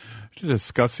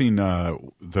 discussing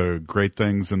the great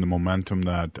things and the momentum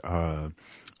that the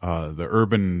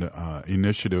urban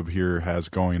initiative here has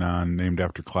going on, named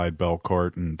after Clyde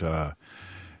Belcourt. And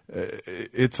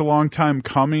it's a long time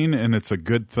coming, and it's a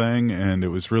good thing, and it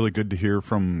was really good to hear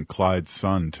from Clyde's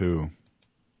son, too.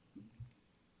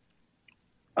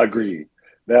 Agreed.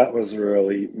 That was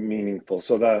really meaningful.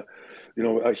 So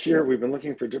here we've been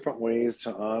looking for different ways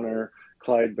to honor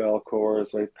Clyde Belcourt,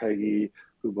 his wife Peggy,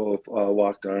 who both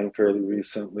walked on fairly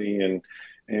recently, and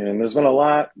there's been a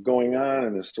lot going on,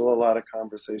 and there's still a lot of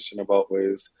conversation about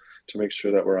ways to make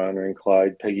sure that we're honoring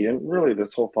Clyde, Peggy, and really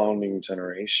this whole founding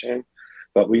generation.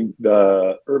 But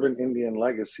the Urban Indian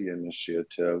Legacy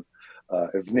Initiative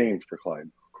is named for Clyde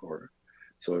Belcourt,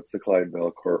 so it's the Clyde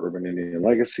Belcourt Urban Indian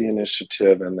Legacy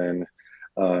Initiative, and then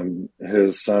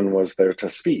his son was there to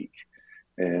speak.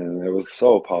 And it was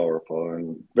so powerful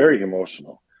and very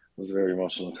emotional. It was very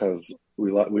emotional because it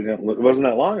wasn't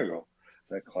that long ago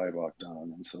that Clyde walked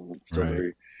on, and so it's still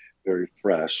very, very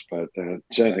fresh. But that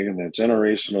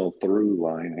generational through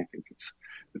line, I think it's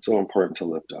so important to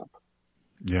lift up.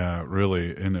 Yeah,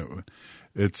 really, and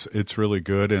it's really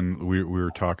good. And we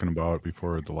were talking about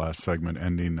before the last segment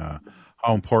ending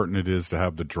how important it is to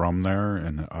have the drum there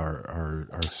and our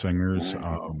singers,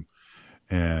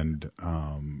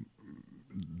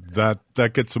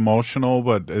 that gets emotional,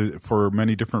 but for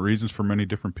many different reasons for many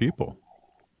different people.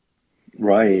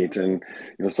 Right. And,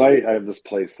 so I have this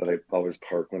place that I always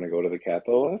park when I go to the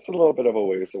Capitol. It's a little bit of a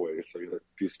ways away, so you're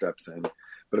a few steps in,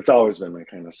 but it's always been my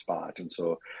kind of spot. And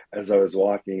so as I was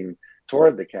walking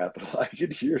toward the Capitol, I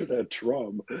could hear that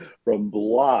drum from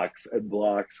blocks and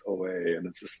blocks away. And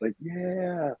it's just like,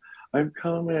 yeah, I'm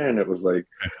coming. It was like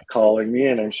calling me,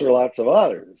 and I'm sure lots of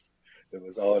others. It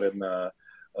was out in the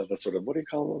sort of, what do you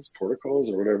call those, porticos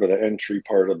or whatever, the entry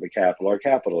part of the Capitol. Our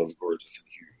Capitol is gorgeous and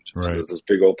huge. Right. So there was this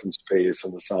big open space,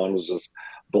 and the sound was just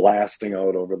blasting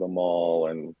out over the mall,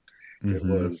 and it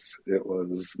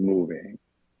was moving.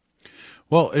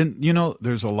 Well, and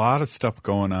there's a lot of stuff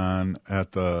going on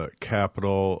at the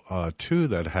Capitol too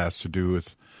that has to do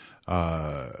with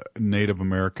Native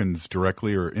Americans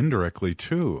directly or indirectly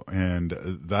too,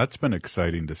 and that's been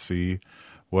exciting to see.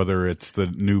 Whether it's the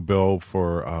new bill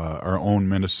for our own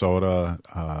Minnesota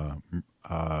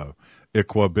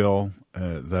Ikwe bill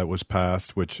that was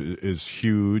passed, which is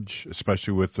huge,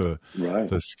 especially with the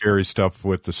scary stuff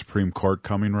with the Supreme Court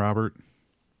coming, Robert.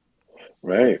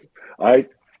 Right. I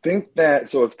think that,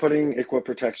 so it's putting Ikwe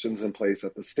protections in place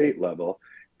at the state level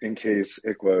in case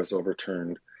Ikwe is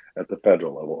overturned at the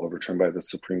federal level, overturned by the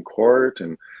Supreme Court.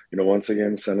 And, once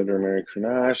again, Senator Mary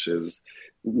Kunash is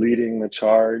leading the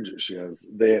charge.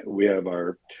 We have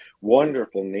our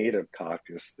wonderful Native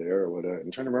caucus there.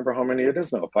 I'm trying to remember how many it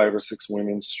is now, 5 or 6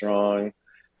 women strong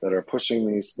that are pushing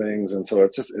these things. And so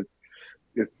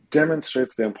it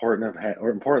demonstrates the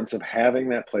importance of having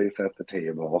that place at the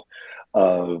table,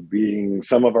 of being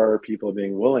some of our people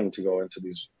being willing to go into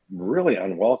these really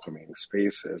unwelcoming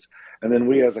spaces, and then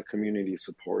we as a community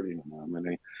supporting them.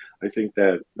 And I think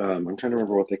that I'm trying to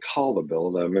remember what they call the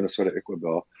bill, the Minnesota Ikwe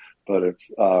bill, but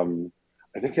it's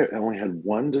I think it only had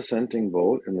 1 dissenting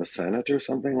vote in the Senate or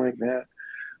something like that,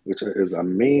 which is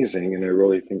amazing, and I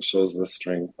really think shows the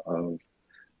strength of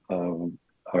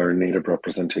our Native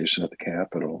representation at the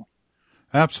Capitol.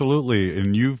 Absolutely.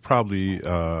 And you've probably,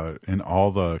 in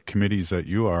all the committees that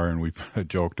you are, and we've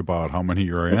joked about how many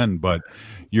you're in, but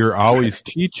you're always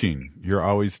teaching. You're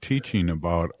always teaching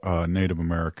about Native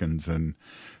Americans, and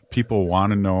people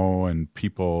want to know, and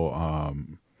people,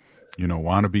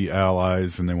 want to be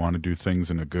allies, and they want to do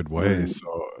things in a good way.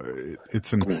 So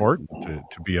it's important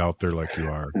to be out there like you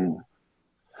are.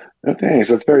 Thanks.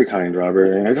 That's very kind,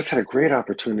 Robert. And I just had a great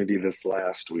opportunity this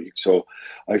last week. So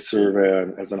I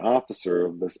serve as an officer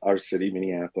of our city,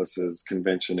 Minneapolis's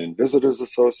Convention and Visitors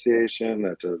Association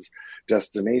that does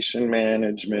destination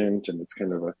management. And it's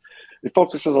kind of it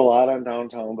focuses a lot on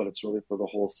downtown, but it's really for the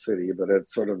whole city. But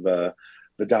it's sort of the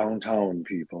downtown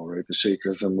people, right? The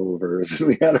shakers and movers. And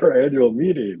we had our annual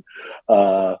meeting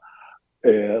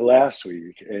last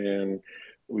week, and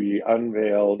we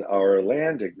unveiled our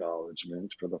land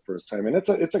acknowledgement for the first time, and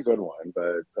it's a good one.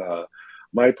 But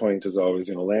my point is always,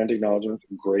 land acknowledgements,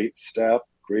 great step,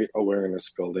 great awareness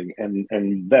building, and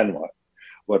then what?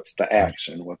 What's the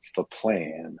action? What's the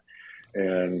plan?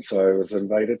 And so I was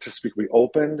invited to speak. We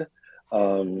opened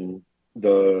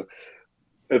the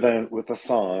event with a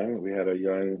song. We had a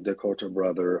young Dakota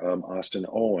brother, Austin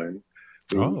Owen,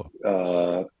 who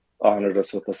honored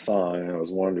us with a song, and it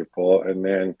was wonderful. And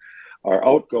then our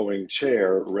outgoing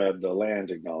chair read the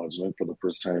land acknowledgement for the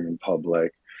first time in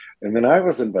public. And then I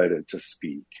was invited to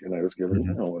speak, and I was given,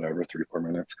 3-4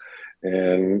 minutes.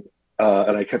 And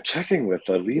I kept checking with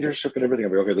the leadership and everything.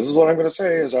 I'm like, okay, this is what I'm going to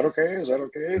say. Is that okay? Is that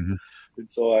okay? And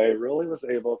so I really was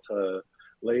able to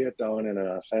lay it down in an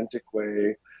authentic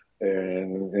way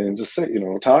and just say,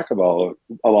 talk about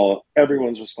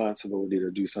everyone's responsibility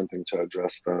to do something to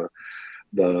address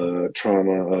the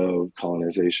trauma of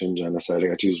colonization, genocide. I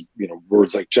got to use,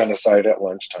 words like genocide at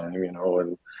lunchtime,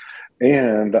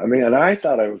 and I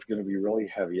thought I was going to be really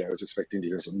heavy. I was expecting to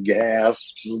hear some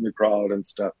gasps in the crowd and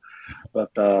stuff,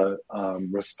 but the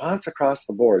response across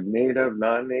the board, Native,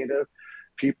 non-Native,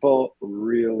 people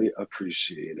really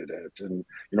appreciated it. And,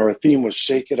 our theme was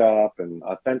shake it up and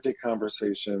authentic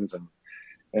conversations, and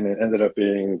it ended up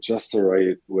being just the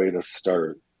right way to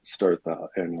start the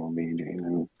annual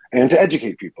meeting and to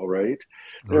educate people, right?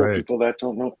 There are people that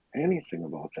don't know anything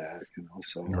about that,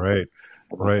 so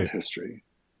about history.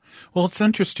 Well, it's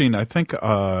interesting. I think,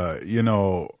 a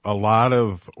lot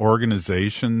of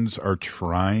organizations are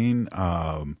trying,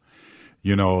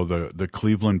 the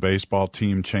Cleveland baseball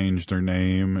team changed their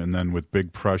name, and then with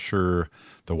big pressure,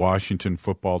 the Washington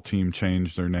football team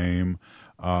changed their name.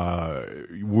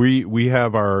 We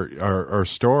have our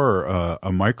store,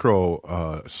 a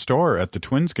micro store at the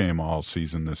Twins game all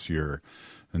season this year.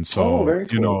 And so, very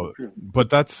cool. But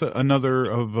that's another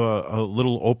of a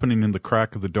little opening in the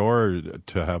crack of the door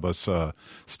to have us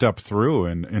step through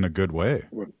in a good way.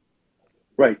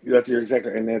 Right. You're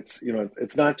exactly, and it's,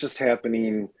 it's not just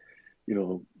happening,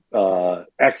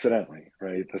 accidentally,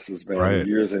 right? This has been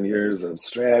years and years of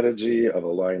strategy, of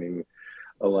aligning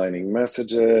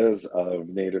messages, of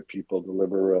Native people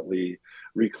deliberately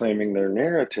reclaiming their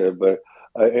narrative. But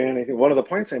and I think one of the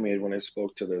points I made when I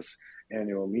spoke to this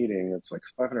annual meeting, it's like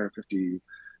 550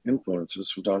 influencers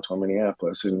from downtown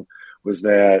Minneapolis, and was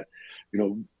that,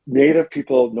 Native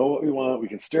people know what we want. We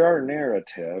can steer our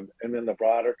narrative, and then the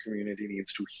broader community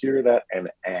needs to hear that and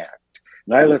act.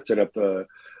 And I lifted up the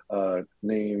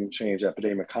name change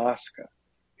Epidemicoska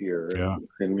here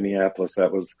in Minneapolis.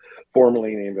 That was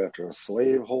formerly named after a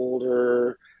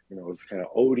slaveholder. It was kind of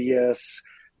odious,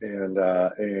 and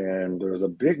there was a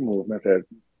big movement that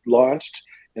launched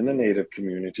in the Native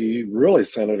community, really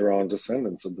centered around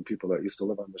descendants of the people that used to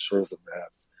live on the shores of that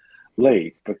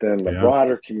lake. But then the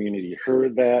broader community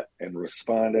heard that and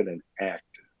responded and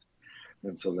acted.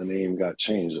 And so the name got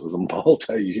changed. It was a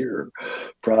multi-year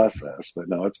process, but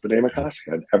now it's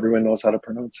Epidemicoska, and everyone knows how to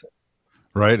pronounce it.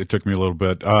 Right. It took me a little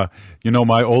bit.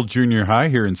 My old junior high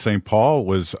here in St. Paul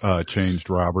was changed,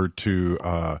 Robert,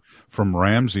 to from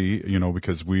Ramsey,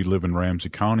 because we live in Ramsey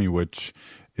County, which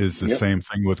is the same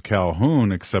thing with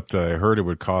Calhoun, except I heard it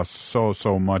would cost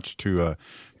so much to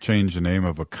change the name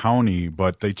of a county,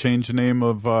 but they changed the name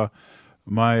of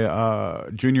my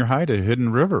junior high to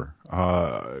Hidden River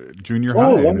Junior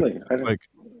High. Oh, lovely.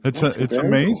 It's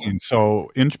amazing.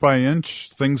 So inch by inch,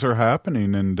 things are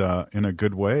happening, and in a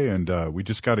good way, and we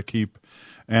just got to keep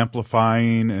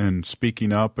amplifying and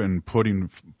speaking up and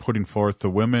putting forth the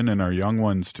women and our young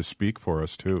ones to speak for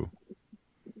us too.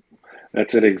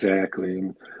 That's it,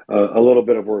 exactly. A little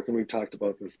bit of work, and we've talked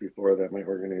about this before, that my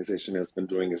organization has been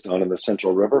doing is down in the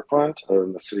Central Riverfront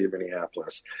in the city of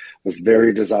Minneapolis. This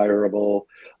very desirable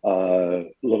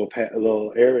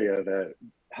little area that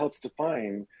helps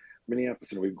define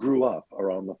Minneapolis. We grew up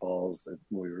around the falls that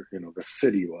the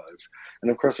city was.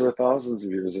 And of course, there were thousands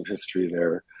of years of history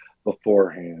there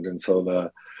beforehand. And so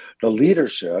the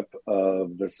leadership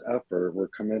of this effort, we're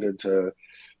committed to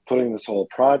putting this whole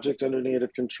project under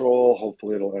Native control.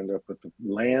 Hopefully it'll end up with the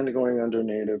land going under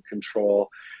Native control.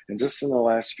 And just in the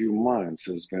last few months,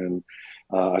 there's been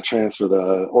a transfer.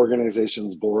 The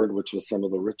organization's board, which was some of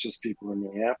the richest people in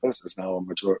Minneapolis, is now a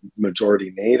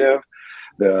majority Native.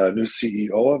 The new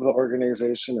CEO of the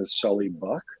organization is Shelley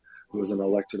Buck, who is an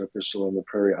elected official in the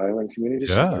Prairie Island community.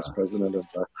 She's vice president of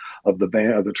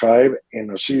the tribe,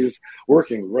 and she's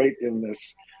working right in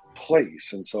this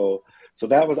place. And so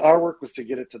that was our work, was to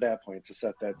get it to that point, to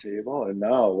set that table, and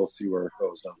now we'll see where it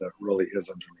goes. Now that really is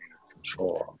under Native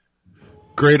control.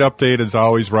 Great update as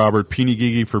always, Robert. Peehee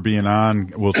Mu'huh for being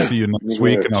on. We'll see you next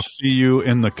week, and I'll see you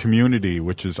in the community,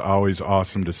 which is always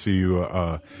awesome to see you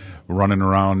running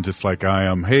around just like I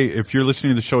am. Hey, if you're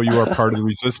listening to the show, you are part of the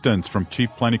resistance. From Chief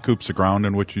Plenty Coops, the ground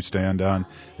on which you stand on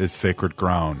is sacred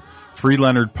ground. Free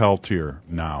Leonard Peltier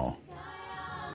now.